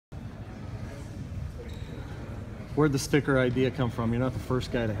Where'd the sticker idea come from? You're not the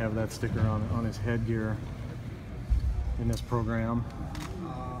first guy to have that sticker on his headgear in this program.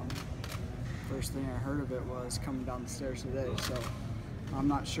 First thing I heard of it was coming down the stairs today, so I'm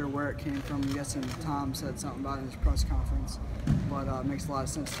not sure where it came from. I'm guessing Tom said something about it in his press conference, but it makes a lot of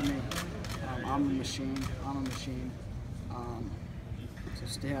sense to me. I'm a machine. So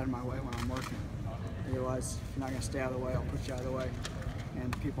stay out of my way when I'm working. I realize if you're not going to stay out of the way, I'll put you out of the way,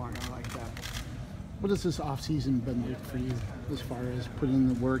 and people aren't going to like that. What has this off-season been like for you as far as putting in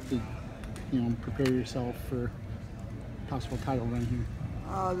the work to, prepare yourself for possible title run here?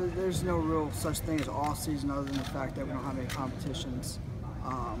 There's no real such thing as off-season other than the fact that we don't have any competitions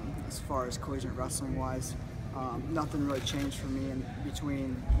as far as collegiate wrestling-wise. Nothing really changed for me in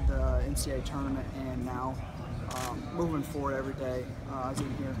between the NCAA tournament and now. Moving forward every day, I was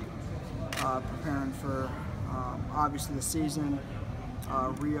in here preparing for obviously the season,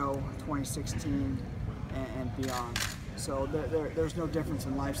 Rio 2016 and beyond. So there's no difference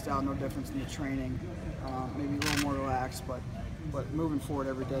in lifestyle, no difference in the training, maybe a little more relaxed, but moving forward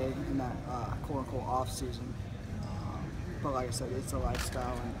every day in that quote-unquote off-season. But like I said, it's a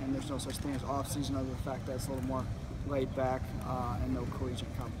lifestyle, and there's no such thing as off-season other than the fact that it's a little more laid back and no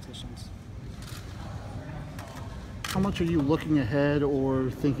collegiate competitions. How much are you looking ahead or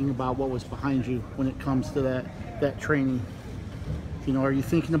thinking about what was behind you when it comes to that training? Are you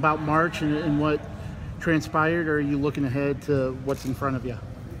thinking about March and what transpired, or are you looking ahead to what's in front of you?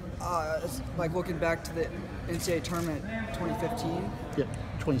 It's like looking back to the NCAA tournament 2015. Yep,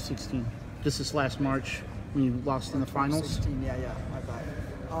 2016. This last March when you lost in the finals. 2016, yeah, my bad.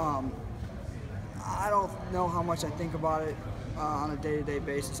 I don't know how much I think about it on a day-to-day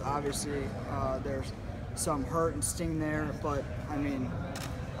basis. Obviously, there's some hurt and sting there, but I mean,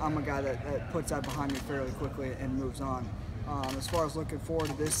 I'm a guy that puts that behind me fairly quickly and moves on. As far as looking forward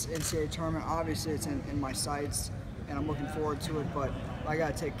to this NCAA tournament, obviously it's in my sights, and I'm looking forward to it, but I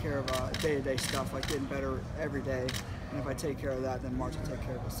got to take care of day-to-day stuff, like getting better every day, and if I take care of that, then March will take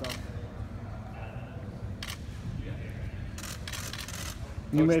care of itself.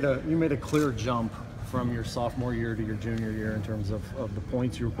 You made a clear jump from your sophomore year to your junior year in terms of the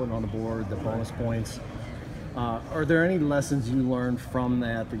points you were putting on the board, the bonus points. Are there any lessons you learned from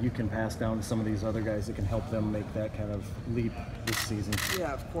that you can pass down to some of these other guys that can help them make that kind of leap this season?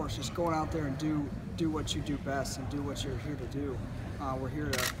 Yeah, of course. Just going out there and do what you do best and do what you're here to do. We're here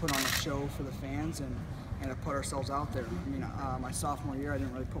to put on a show for the fans and to put ourselves out there. I mean, my sophomore year, I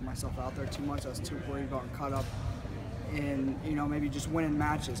didn't really put myself out there too much. I was too worried about getting caught up in, maybe just winning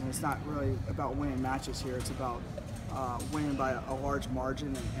matches. And it's not really about winning matches here. It's about winning by a large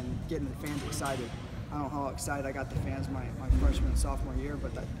margin and getting the fans excited. I don't know how excited I got the fans my freshman and sophomore year,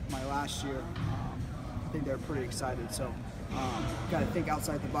 but my last year, I think they're pretty excited. So, got to think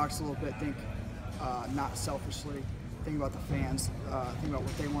outside the box a little bit. Think not selfishly. Think about the fans. Think about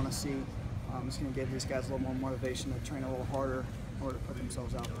what they want to see. It's going to give these guys a little more motivation to train a little harder in order to put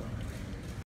themselves out there.